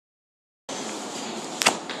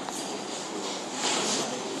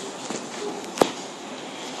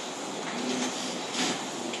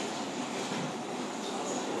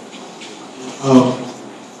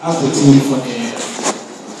as the team for the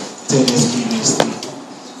TEDxKNUST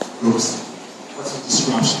groups, what's the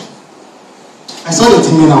disruption? I saw the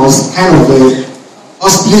team and I was kind of I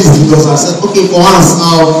was pleased because I said, okay, for once,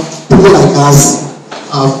 people like us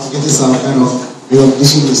get some kind of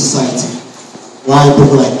recognition in society. Why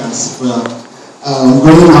people like us? Well,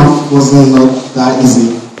 growing up wasn't not that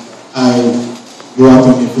easy. I grew up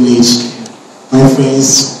in a village. My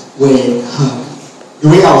friends were, the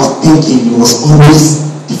way I was thinking was always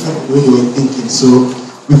different from the way they were thinking. So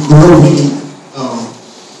we could not really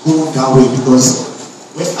go that way because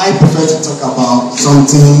when I prefer to talk about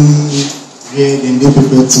something weird and they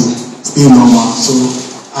prefer to stay normal. So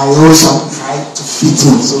I always have tried to fit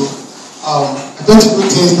in. So I tend to do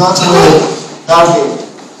things that way. I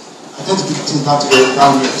tend to do things that way.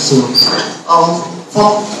 So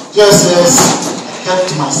from JSS, I kept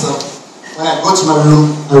to myself. When I go to my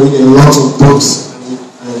room, I read a lot of books.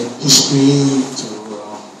 I read history to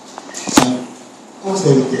almost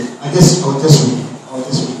everything. I will just read.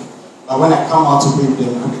 But when I come out to read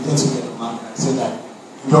them, I pretend to get a man. I say that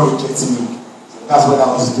you don't reject me. So that's what I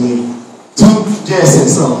was doing. To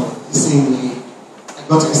JSS, the same way. I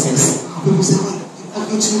got to SS. People say, oh,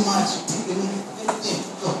 you do too much. You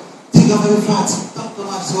think you're very fat. Talk too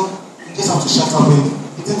much. So you just have to shut up and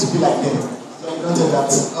pretend to be like them. So you don't tell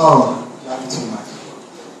that, oh, you have too much.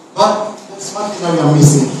 But there's one thing that we are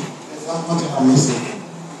missing.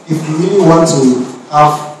 If we really want to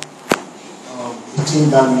have the thing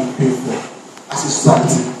that we pay for as a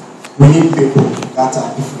society, we need people that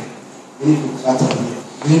are different. We need people that are here.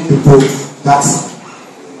 We need people that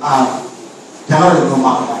they're not the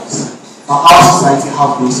normal guys. But our society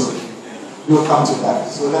have those of them. We'll come to that.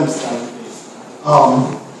 So let me start with this.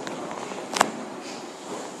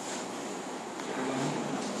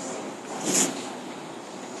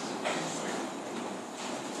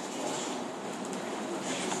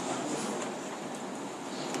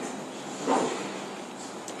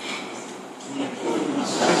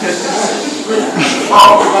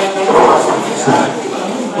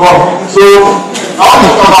 So I want to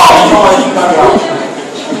talk about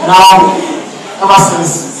now, ever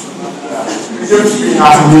since we came to be in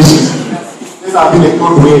as a nation, this has been a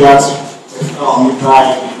good way that we try.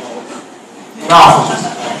 Now,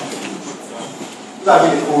 this has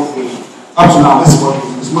been a good way. Up to now, this is what we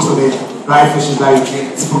use. Most of the dry fishes that you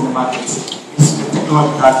get from the market is the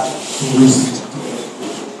technology that we use.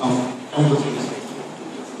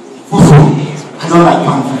 I don't like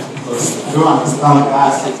pancake because I don't understand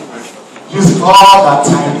that. Use all that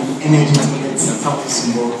time and energy to get something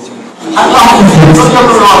small. I don't get me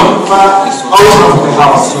wrong, but I always come to the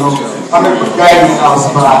house. I'm a good guy in the house,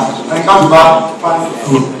 but when it comes to that pancake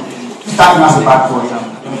food, you start me as a bad boy. I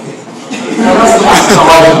don't see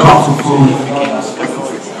somebody come to food.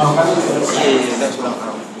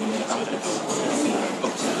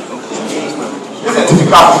 This is a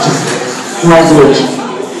typical kitchen.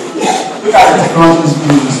 Look at the technologies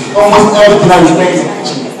we use. Almost everything that we make in the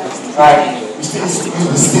kitchen, right? We still use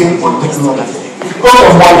the same old technology. If you go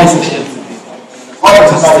from one kitchen, all the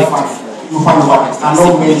things that you find over it are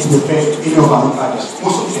not made to prepare any of our products.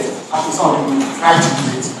 Most of them, actually some of them try to do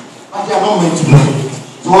it, but they are not made to do it.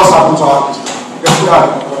 So what's happened to our kitchen? We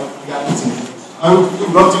are eating. I will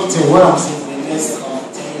not think what I'm saying in the next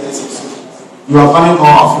 10 years or so. You are banning all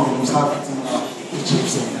our food and you start eating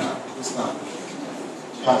chips and stuff.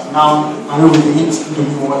 But now, I know we eat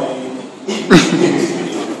more than anything.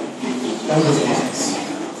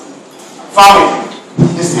 Farming,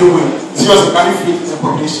 the same way. Seriously, can you feed a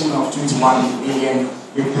population of 21 million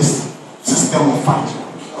with this system of farming?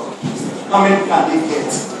 How many can they get?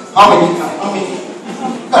 How many?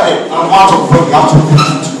 Look at the amount of work you have to put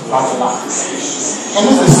into that land. And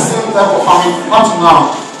this is the same type of farming. Up to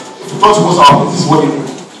now, if you go to most of our this is what they do.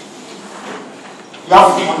 You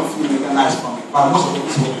have to want to feel mechanized farming. But most of it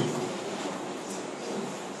is what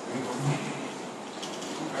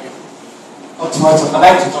automatic. I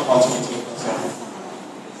like to talk about automatic.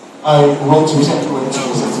 I went to recently went to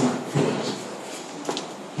a certain village.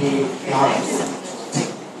 They have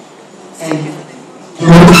and the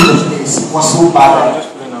road to the place was so bad that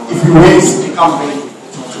if you raise, they can't bring it.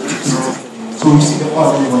 So you see the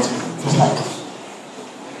oil and water, just like that.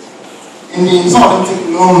 And some of them take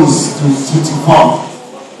loans to farm.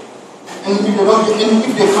 And if they don't get any,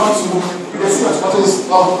 if they come to, if they see what is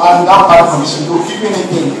in that bad condition, they'll give you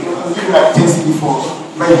anything. They'll give you like 10 CD for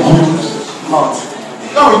very huge amount.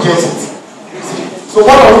 You don't reject it. So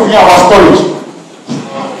what are we doing about storage?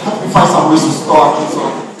 We find some ways to store it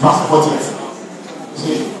or transport it.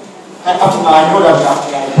 See, up to now I know that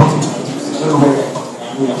they are important to produce. I don't know where they are important.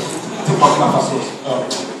 I know that. Take Burkina Faso.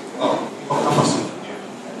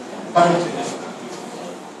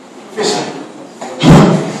 Fishing.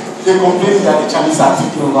 They complain that the Chinese are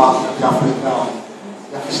taking over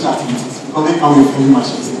their fishing activities because they come with heavy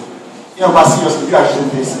machines. Yeah, but seriously, you are doing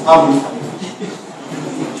this. How many can you fish?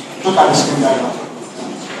 Look at the screen diagram.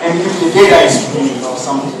 And if the data is real or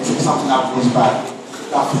something that goes bad,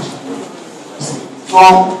 you are fishing. So,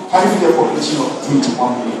 can you feel a population of 21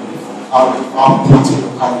 million out of 20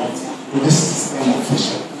 localities with this system of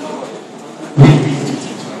fishing?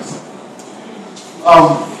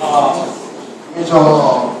 Major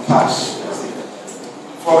cash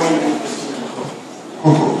foreign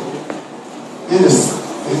cocoa. This is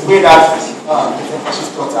the way that the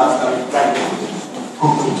fascist daughters that we drive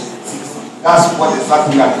cocoa. That's what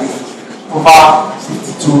exactly we are doing. Over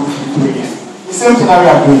 52 billion. The same thing that we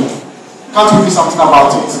are doing. Can't we do something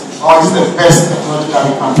about it? Or is it the best technology that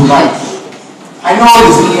we can provide? I know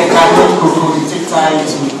it's in the academic cocoa, it takes time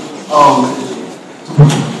to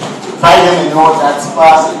dry them and all that,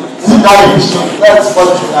 but isn't that efficient? That's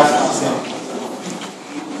what you ask yourself.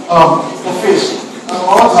 The fish. I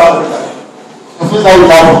want to have a look at it. The fish that you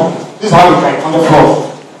buy, this is how you buy on the floor.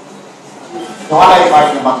 The one that you buy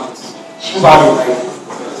in the market. This is how you buy it.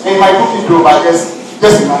 In my cooking group, I just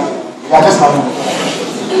imagine. You are just having it.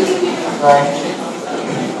 Right?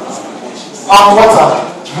 Water.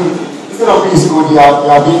 Instead of being school, they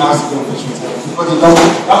are being asked to do fish with them. Because they don't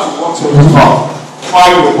have to walk to a river,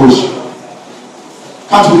 find the bush.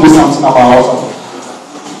 Can't we do something about water?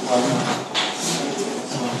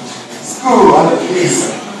 School and the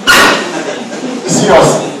place. Serious.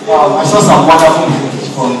 I saw some wonderful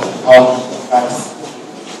videos from guys.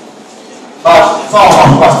 But some of our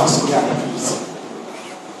people are still school and the place.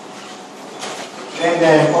 Then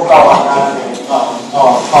the popular one and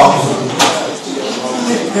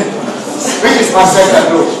which is my second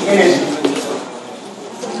group, energy.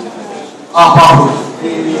 Power.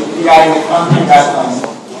 They are in a country that I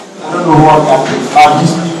don't know what that is.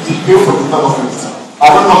 Usually they pay for the development. I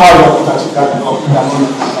don't know how you are going to achieve that development.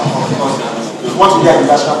 Because if you want to be an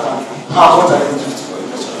industrial country, what are you going to do for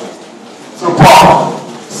industrial? So power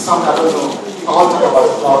is something I don't know. If I want to talk about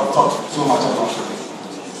it, I'll talk so much about it.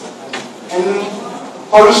 And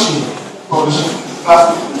pollution,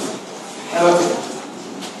 plastic, everything.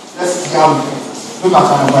 Let's see how we look at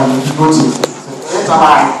our environment. You go to every time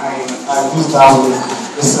I use that word,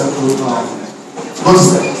 this circle, go to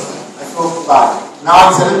seconds. I feel bad.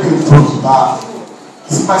 Now it's a little bit too bad.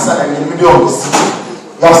 It's quite sad that in the middle of the city,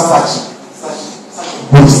 you have such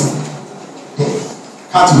waste there.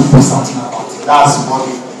 Can't we do something about it? That's what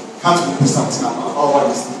we can't we do something about all what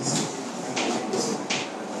these things.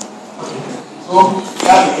 Okay. So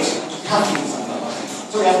that's the issue. Can't we do something about it?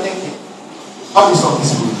 So we are thinking, how do we solve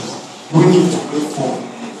this problem? We need to wait for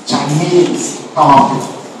Chinese to come up with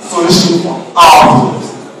solution for our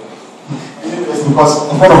problems.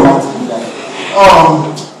 Because a friend of mine told me that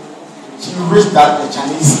she wished that the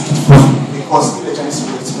Chinese eat food because if the Chinese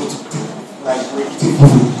were able to like we're eating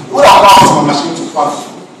food, it would have allowed some machine to farm.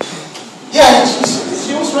 Yeah,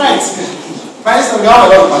 she was right. For instance, we have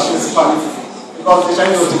a lot of machines farming because the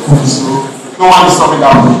Chinese don't take food, so no one is solving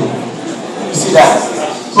that problem. You see that?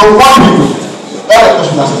 So what do we do? That's the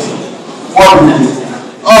question that's asked. What do we do?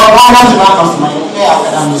 One thing that comes to mind,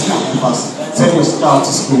 academics can help us. Send your child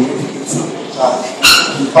to school,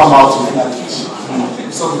 you come out to education.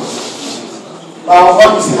 So, what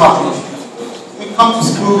do you see happening? We come to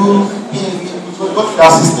school, we go through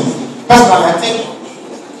that system. Personally, I think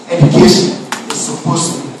education is supposed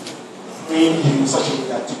to be trained in such a way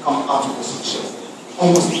that you come out with a solution.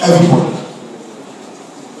 Almost everybody.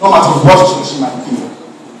 No matter what solution might be.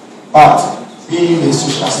 But being the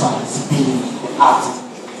social science, being the art,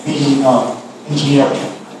 being engineering,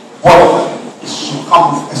 whatever, it should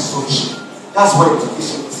come with a solution. That's what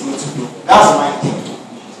education is meant to be. That's my thinking.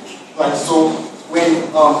 Right, so when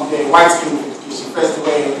the white scheme of education, first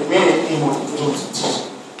the main aim of education to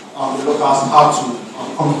teach the locals how to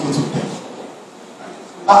communicate with them.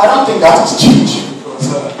 I don't think that has changed because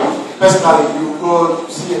personally you go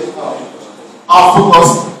see it, our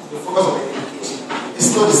focus, the focus of education is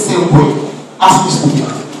still the same way as it used to be.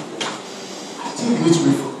 I think we need to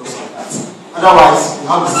refocus on that. Otherwise, you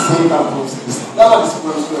have the same kind of system. That's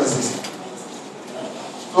what the school system.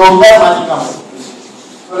 So that's my thing.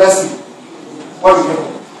 So let's see. What do you get?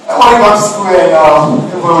 Everybody goes to school and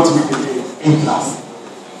everybody wants to make a class.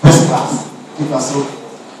 First class. So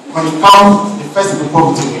when you come, the first in the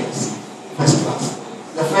program 2 years. First class.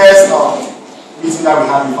 The first meeting that we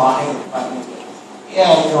had with our head department.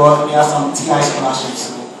 Yeah, there are some TI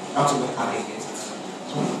scholarships, so you have to look at it.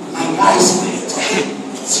 So my guys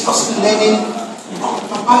seriously learning,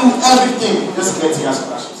 buying everything just to get TI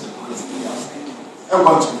scholarships.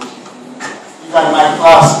 Everyone to make it. You are in my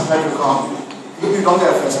class, when you come, you don't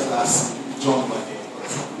get a first class, you jump my day.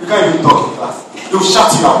 You can't even talk in class. They will shut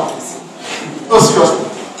you out. No, seriously.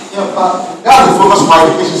 Yeah, but that's the focus of my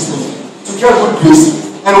education system. To get good grades.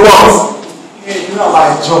 And what? Yeah, you know,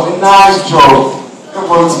 my job, a nice job.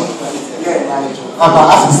 Everybody, yeah, a nice job.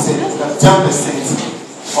 As I said, 10%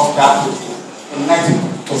 of that and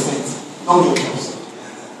 90% don't get jobs.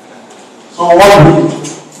 So what do we do?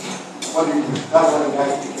 What do we do? That's what the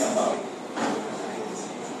guys thinking about.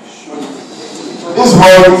 So this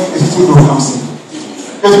world is too low comes in.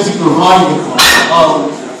 This is too low.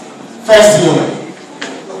 First year,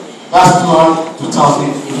 last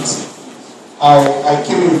 2008, I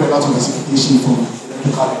came in with a lot of expectation from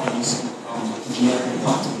medical engineering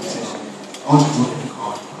department. I want to do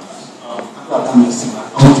medical. After I've done medicine, I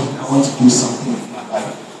want to do something in my life.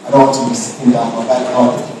 I don't want to be sitting down or like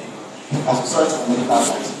as a sort of medical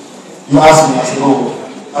side. You ask me, I say, oh,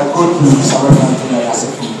 I go through some reference and I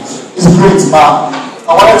said, it's great, but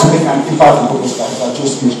I wanted to make an impact on people's lives. I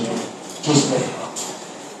just medical.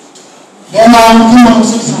 Then I'm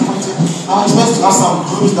so disappointed. I was supposed to have some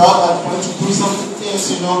groups that are like want to do something things,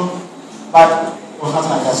 you know. But it was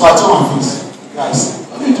nothing like that. So I told my friends, guys,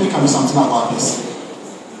 I think we can do something about this.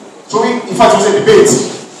 So in fact, it was a debate.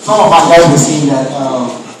 Some of my guys were saying that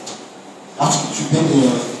to make the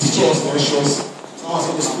teachers very stressed. Someone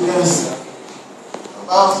said the students,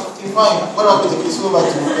 well, okay, fine. What about the case over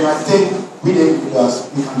to me? I think we didn't do us,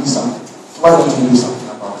 we can do something. So why don't we do something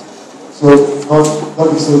about it? So God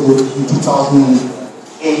we said in 2010,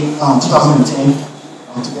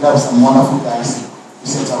 together with some wonderful guys, we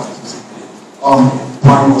set out this.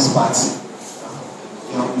 Brian was part.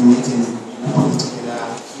 We meeting, we put it together.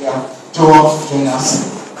 Yeah, Joe joined us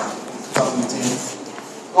in 2010.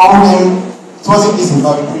 It wasn't easy,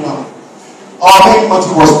 but we put it on. Our main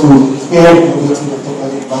motive was to create innovative and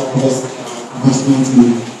technology investment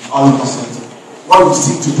in all of us. What we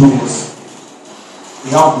seek to do was we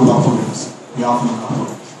have global problems, we have local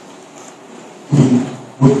problems.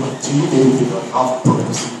 To you, we have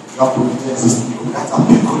problems, we have problems that exist in you. That's a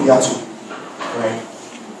peculiar too. Right?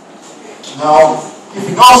 Now, if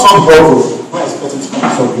you don't solve your problem, we're expecting to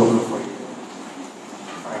solve your problem for you.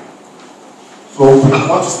 Right? So we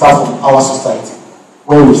want to start from our society,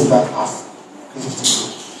 where we start as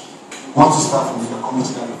individuals. We want to start from the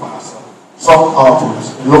community that we find ourselves. Solve our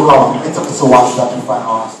problems, the local, the interpersonal ones that we find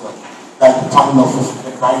ourselves, like the planning of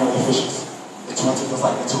the crying of the fishes, the tomatoes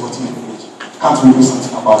like the tomatoes in the village. Can't we do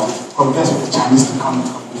something about it? Because with the Chinese to come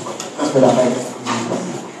into the for it. That's where the Americans to come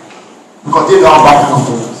into because they don't have that kind of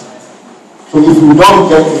problems. So if we don't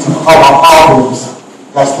get into our problems,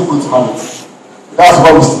 they are still going to have it. That's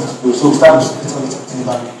what we still do. So we start with little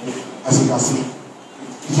like as you can see.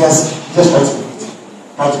 Just try to do it.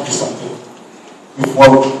 Try to do something.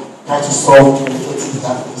 Before try to solve anything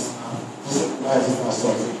that is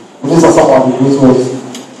but these are some of the great ways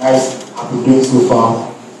guys have been doing so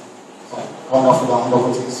far.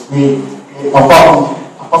 Wonderful things.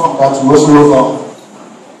 Apart from that, we also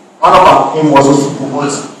one of our aim was also to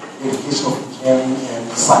promote the education of engineering and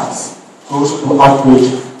science. So also to outreach.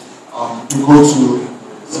 We go to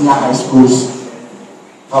senior high schools,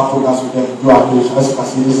 have programs with them, do outreach. As you can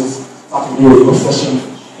see, this is Saturday with profession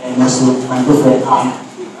and also my good friend Anne,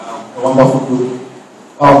 a wonderful group.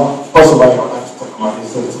 First of all, I would like to talk about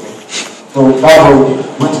this today. So that's why we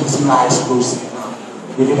went to the senior high schools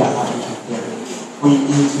and we did that outreach. We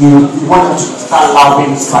wanted to start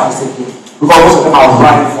loving science again because most of them are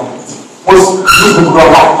running from it. Most people are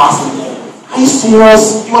like passing. Are you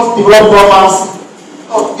serious? You want to develop your mass?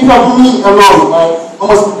 Oh, if I'm me alone,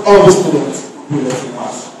 almost every student will be left in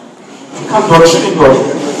mass. You can't do it, shouldn't do it.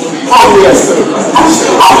 Oh yes. I'm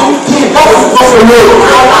still having that is not a way.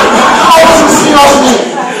 How is it seriously?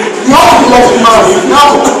 You have to be left in mass.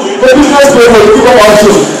 Now the business people want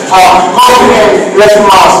to left in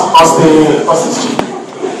mass as the position.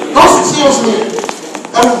 No, seriously,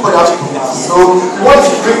 everybody has to do that. So we want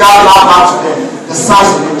to bring that lab back to them, the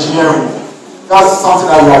science and engineering. That's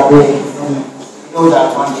something that we are doing. And we know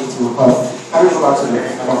that one day to carry it back to them.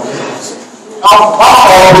 Now, one of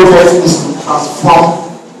our projects is to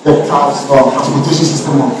transform the transportation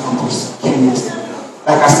system on campus.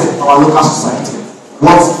 Like I said, our local society.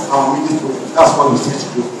 What our media do, that's what we seek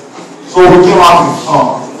to do. So we came out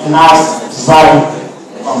with a nice design.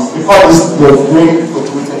 Before this, they were doing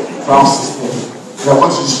automated ground system. They are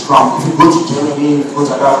going to use ground. If you go to Germany, go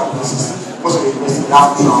to other places, most of the universities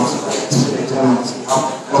have grounds. The Germans have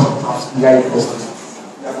a lot of grounds in their universities.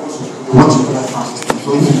 They want to do that ground system. So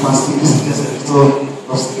if you can see, this is just a little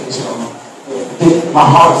illustration. My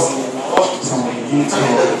house, somebody,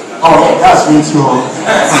 Oh yeah, that's really true.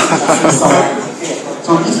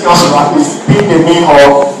 So this also is being the main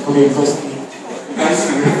hub for the university.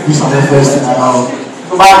 Use of the university around.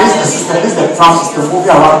 So by this the system, this is the tram system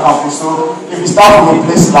moving around campus. So if you start from a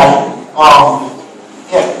place like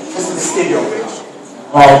this is the stadium.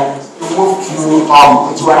 Right? You move to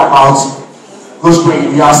about go to where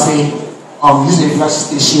you are saying, use the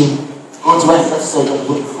university station, go to where the university station,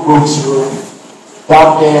 go to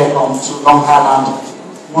down there to Long Island,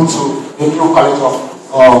 move to the new College of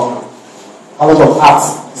Arts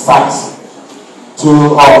and Science, to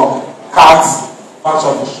CAT,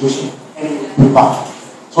 Bachelor of Administration, and back.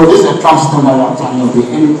 So this is a tram system that we are planning on doing.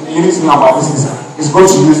 And you need to know about this is going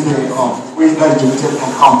to use the waste that is generated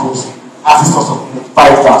from campus as a source of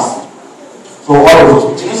biogas. So what are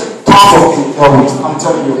those? It is tons of waste. I'm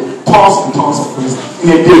telling you, tons and tons of waste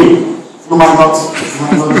in a day. You might not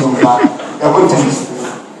know that. They are going to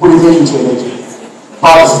put it into energy.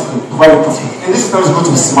 Power system, very profitable. And this system is going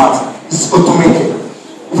to be smart. It's automated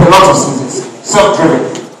with a lot of things. Self-driven.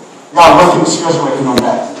 Yeah, I'm working seriously working on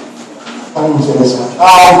that. Thank you, this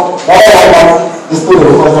still the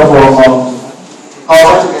further for I'll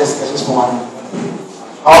try to get sketches for one.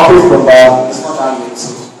 I'll pay for that. It's not that yet.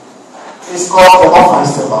 It's called the offline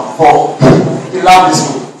server for the lab is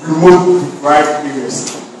remote right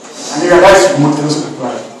areas. And they realize remote areas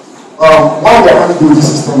right. What we are going to do with this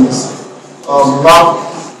system is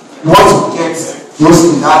we want to get those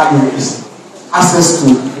in that areas access to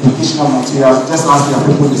educational materials just as the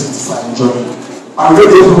people in the cities are enjoying. And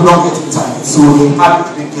really people don't get time, so they have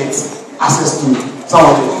to get access to some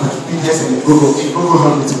of the PDFs and Google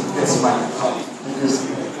help me to get my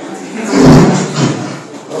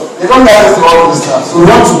they don't get access to all this stuff. So we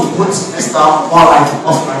want to put this stuff online and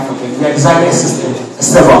offline for them. We are designing a system, a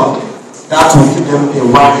server, that will give them a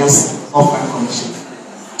wireless offline connection.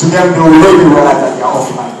 To them, they will really realize that they are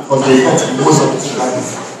offline because they get most of the things like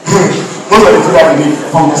this. Most of the things that they need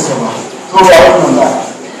from the server. So we are working on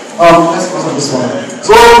that. Let's go to this one.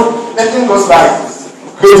 So the thing goes like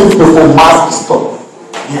creating people for mass stop.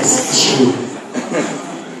 Yes, it's true.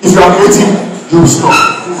 If you are creating, you will stop.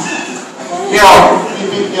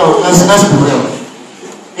 Let's be real.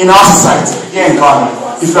 In our society, here in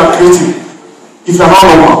Ghana, if you are creating, if you are not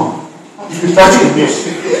normal, if you try to invest,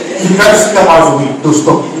 if you try to step out of the way, don't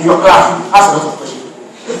stop. In your class, ask a lot of questions.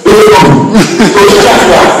 If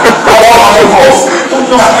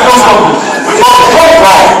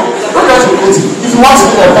you want to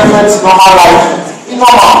live a perfect normal life, it's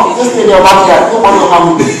normal. Just stay in your backyard. Nobody will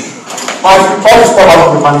harm you. But if you try to step out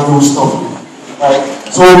of the van, you will stop. Right?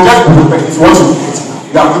 So just be prepared. If you want to be creative,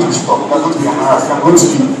 you are going to be stopped. You are going to be harassed. You are going to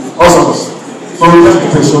be all sorts. So just be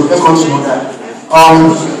prepared. So let's continue on that.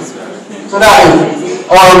 So that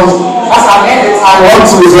as an end, I want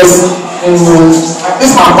to just this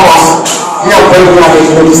is my boss. We are very good at the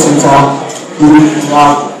Energy Center. He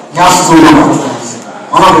has so many programs.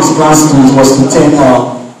 One of his plans was to turn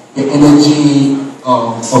the energy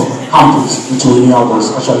of campus into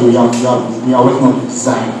renewables. Actually, we are working on the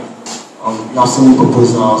design. We have so many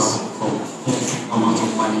proposals for amount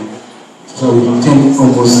of money. So we can turn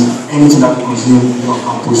almost anything that we consume in our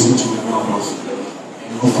campus into renewables.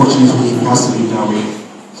 And unfortunately, it has to be that way.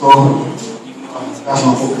 So that's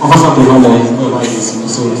not unfortunately the like this.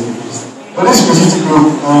 So but this university group,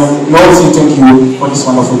 we all say thank you for this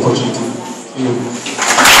wonderful opportunity. Thank you.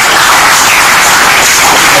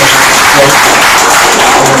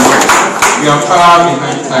 We are far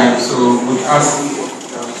behind time, so we ask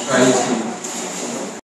try to